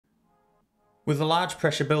With a large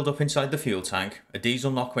pressure build-up inside the fuel tank, a diesel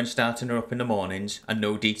knock when starting her up in the mornings, and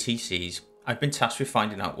no DTCs, I've been tasked with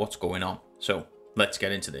finding out what's going on. So, let's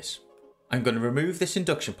get into this. I'm going to remove this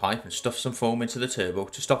induction pipe and stuff some foam into the turbo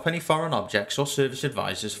to stop any foreign objects or service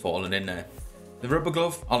advisors falling in there. The rubber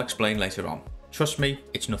glove I'll explain later on. Trust me,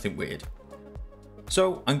 it's nothing weird.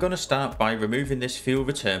 So, I'm going to start by removing this fuel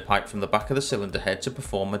return pipe from the back of the cylinder head to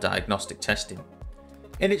perform my diagnostic testing.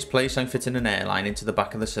 In its place, I'm fitting an air line into the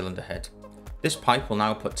back of the cylinder head. This pipe will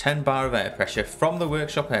now put 10 bar of air pressure from the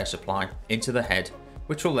workshop air supply into the head,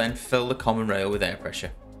 which will then fill the common rail with air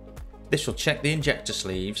pressure. This will check the injector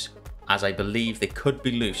sleeves, as I believe they could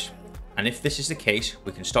be loose, and if this is the case,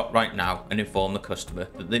 we can stop right now and inform the customer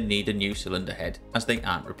that they need a new cylinder head, as they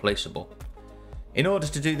aren't replaceable. In order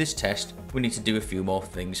to do this test, we need to do a few more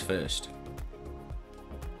things first.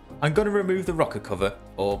 I'm going to remove the rocker cover,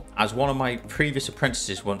 or as one of my previous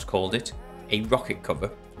apprentices once called it, a rocket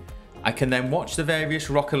cover. I can then watch the various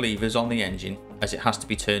rocker levers on the engine, as it has to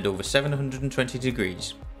be turned over 720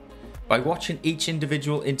 degrees. By watching each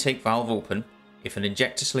individual intake valve open, if an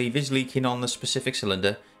injector sleeve is leaking on the specific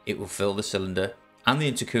cylinder, it will fill the cylinder and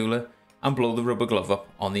the intercooler and blow the rubber glove up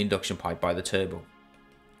on the induction pipe by the turbo.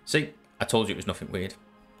 See, I told you it was nothing weird.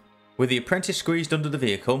 With the apprentice squeezed under the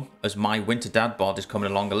vehicle, as my winter dad bod is coming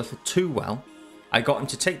along a little too well, I got him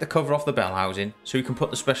to take the cover off the bell housing so he can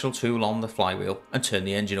put the special tool on the flywheel and turn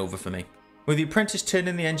the engine over for me. With the apprentice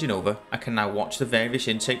turning the engine over, I can now watch the various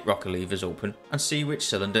intake rocker levers open and see which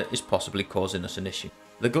cylinder is possibly causing us an issue.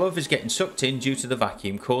 The glove is getting sucked in due to the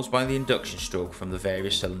vacuum caused by the induction stroke from the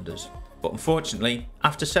various cylinders, but unfortunately,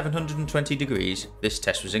 after 720 degrees, this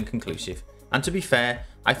test was inconclusive, and to be fair,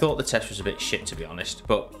 I thought the test was a bit shit to be honest,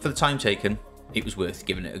 but for the time taken, it was worth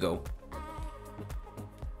giving it a go.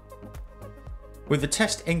 With the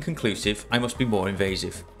test inconclusive, I must be more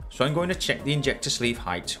invasive, so I'm going to check the injector sleeve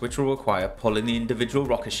height, which will require pulling the individual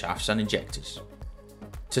rocker shafts and injectors.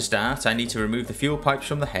 To start, I need to remove the fuel pipes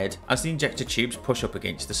from the head as the injector tubes push up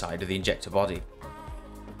against the side of the injector body.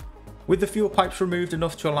 With the fuel pipes removed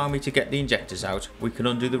enough to allow me to get the injectors out, we can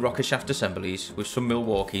undo the rocker shaft assemblies with some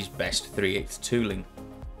Milwaukee's best 3/8 tooling.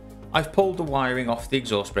 I've pulled the wiring off the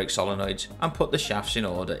exhaust brake solenoids and put the shafts in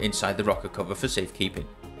order inside the rocker cover for safekeeping.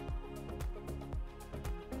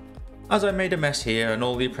 As I made a mess here and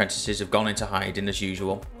all the apprentices have gone into hiding as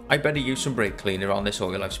usual, I better use some brake cleaner on this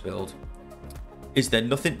oil I've spilled. Is there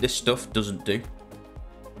nothing this stuff doesn't do?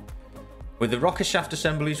 With the rocker shaft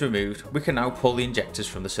assemblies removed, we can now pull the injectors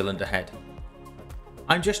from the cylinder head.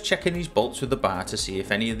 I'm just checking these bolts with the bar to see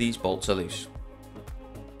if any of these bolts are loose.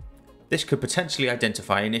 This could potentially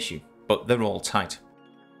identify an issue, but they're all tight.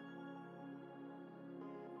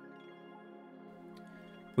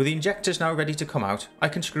 With the injectors now ready to come out, I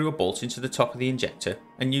can screw a bolt into the top of the injector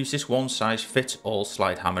and use this one size fits all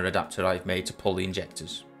slide hammer adapter I've made to pull the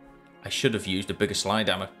injectors. I should have used a bigger slide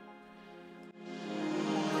hammer.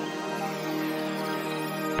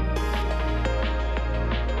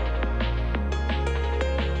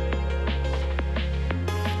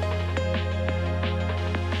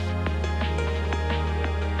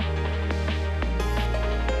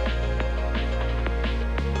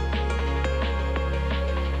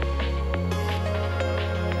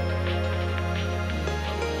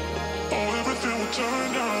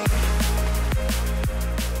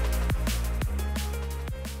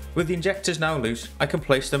 With the injectors now loose, I can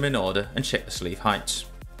place them in order and check the sleeve heights.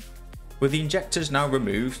 With the injectors now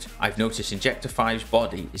removed, I've noticed injector 5's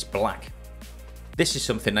body is black. This is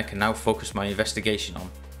something I can now focus my investigation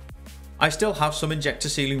on. I still have some injector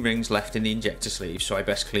sealing rings left in the injector sleeve, so I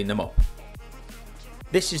best clean them up.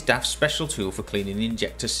 This is DAF's special tool for cleaning the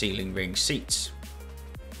injector sealing ring seats.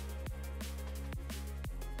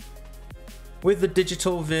 With the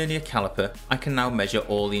digital vernier caliper, I can now measure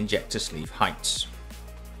all the injector sleeve heights.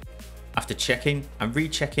 After checking and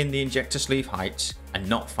rechecking the injector sleeve heights and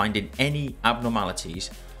not finding any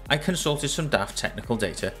abnormalities, I consulted some DAF technical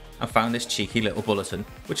data and found this cheeky little bulletin,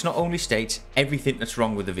 which not only states everything that's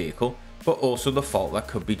wrong with the vehicle, but also the fault that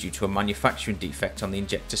could be due to a manufacturing defect on the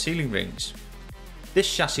injector sealing rings.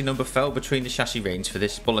 This chassis number fell between the chassis reins for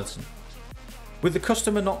this bulletin. With the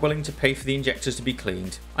customer not willing to pay for the injectors to be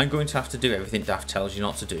cleaned, I'm going to have to do everything DAF tells you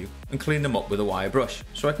not to do and clean them up with a wire brush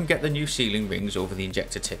so I can get the new sealing rings over the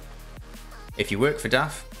injector tip. If you work for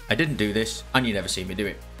DAF, I didn't do this and you never see me do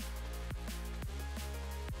it.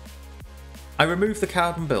 I removed the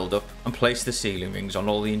carbon buildup and placed the sealing rings on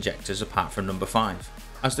all the injectors apart from number 5,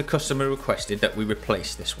 as the customer requested that we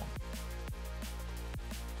replace this one.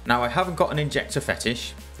 Now I haven't got an injector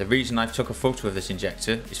fetish. The reason I've took a photo of this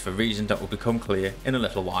injector is for reasons that will become clear in a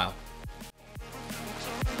little while.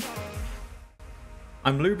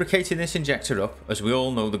 I'm lubricating this injector up as we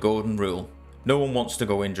all know the golden rule, no one wants to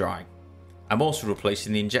go in dry. I'm also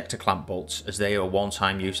replacing the injector clamp bolts as they are a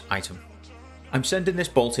one-time use item. I'm sending this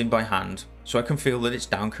bolt in by hand so I can feel that it's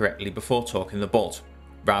down correctly before torquing the bolt,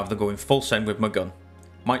 rather than going full send with my gun.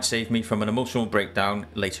 Might save me from an emotional breakdown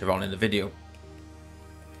later on in the video.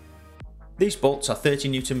 These bolts are 30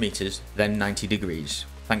 Newton meters, then 90 degrees.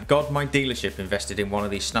 Thank God my dealership invested in one of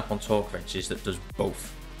these snap-on torque wrenches that does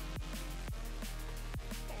both.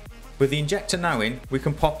 With the injector now in, we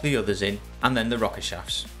can pop the others in and then the rocker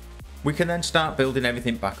shafts. We can then start building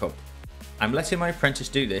everything back up. I'm letting my apprentice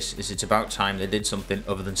do this as it's about time they did something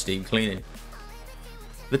other than steam cleaning.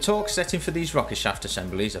 The torque setting for these rocker shaft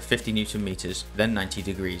assemblies are 50 Newton meters, then 90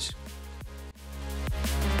 degrees.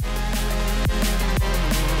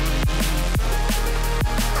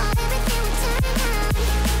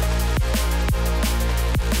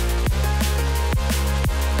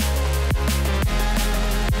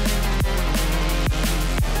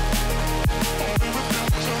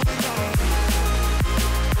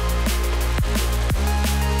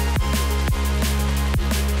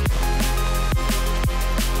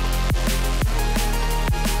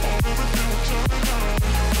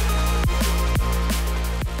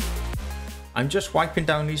 I'm just wiping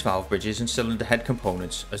down these valve bridges and cylinder head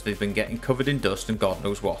components as they've been getting covered in dust and God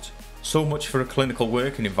knows what. So much for a clinical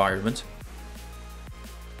working environment.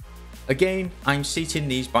 Again, I'm seating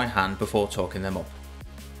these by hand before torquing them up.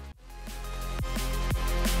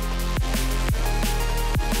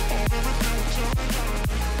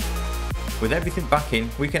 With everything back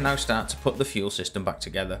in, we can now start to put the fuel system back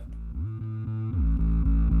together.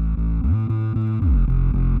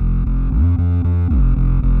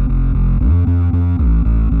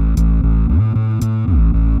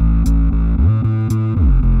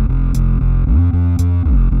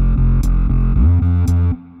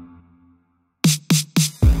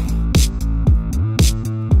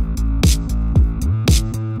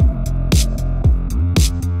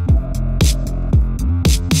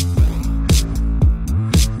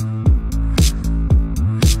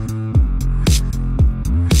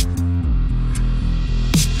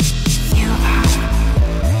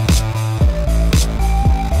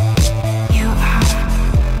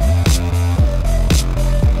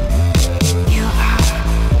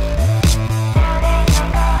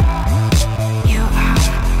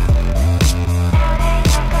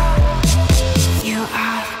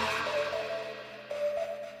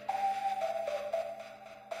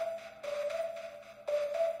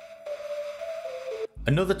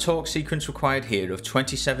 Another torque sequence required here of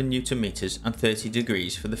 27 Newton meters and 30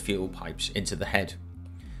 degrees for the fuel pipes into the head.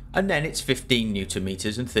 And then it's 15 Newton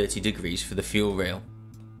meters and 30 degrees for the fuel rail.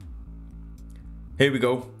 Here we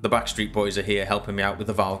go, the Backstreet Boys are here helping me out with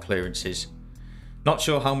the valve clearances. Not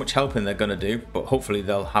sure how much helping they're going to do, but hopefully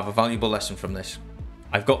they'll have a valuable lesson from this.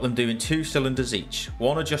 I've got them doing 2 cylinders each,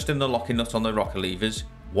 one adjusting the locking nut on the rocker levers,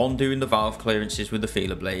 one doing the valve clearances with the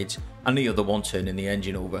feeler blades, and the other one turning the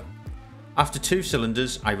engine over. After 2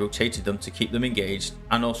 cylinders, I rotated them to keep them engaged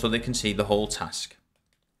and also they can see the whole task.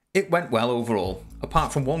 It went well overall,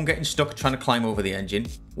 apart from one getting stuck trying to climb over the engine,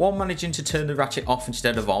 one managing to turn the ratchet off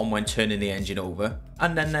instead of on when turning the engine over,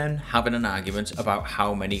 and then having an argument about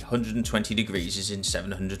how many 120 degrees is in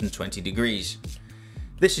 720 degrees.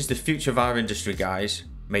 This is the future of our industry, guys.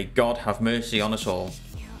 May God have mercy on us all.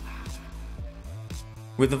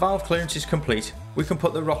 With the valve clearances complete, we can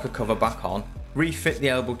put the rocker cover back on, refit the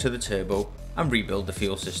elbow to the turbo and rebuild the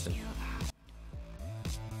fuel system.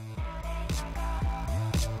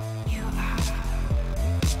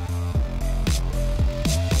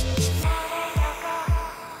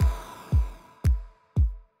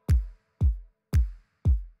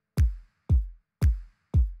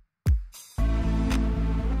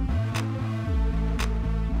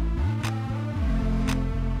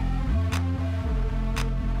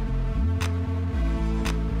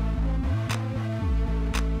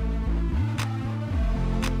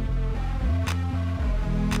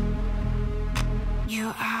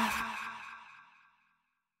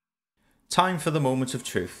 Time for the moment of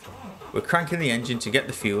truth. We're cranking the engine to get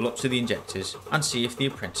the fuel up to the injectors and see if the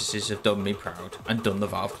apprentices have done me proud and done the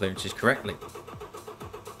valve clearances correctly.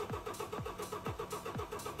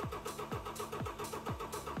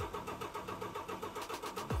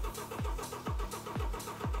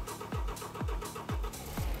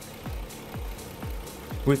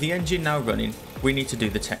 With the engine now running, we need to do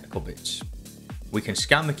the technical bits. We can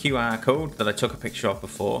scan the QR code that I took a picture of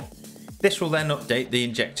before. This will then update the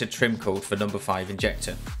injector trim code for number 5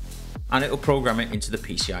 injector, and it will program it into the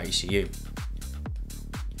PCI ECU.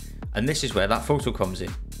 And this is where that photo comes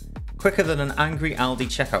in. Quicker than an angry Aldi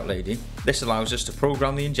checkout lady, this allows us to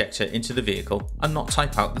program the injector into the vehicle and not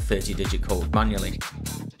type out the 30-digit code manually.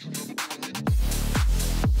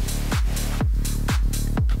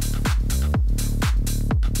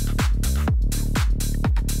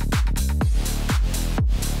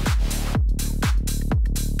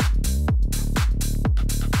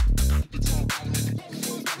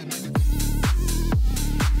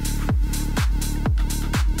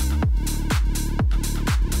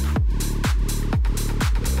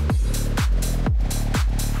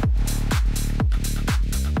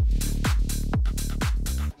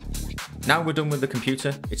 Now we're done with the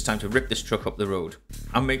computer, it's time to rip this truck up the road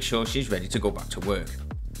and make sure she's ready to go back to work.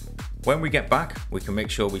 When we get back, we can make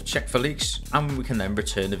sure we've checked for leaks and we can then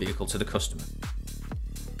return the vehicle to the customer.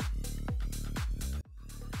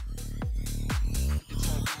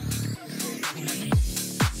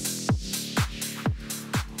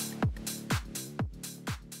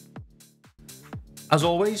 As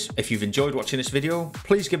always, if you've enjoyed watching this video,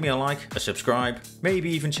 please give me a like, a subscribe, maybe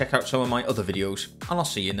even check out some of my other videos, and I'll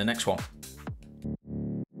see you in the next one.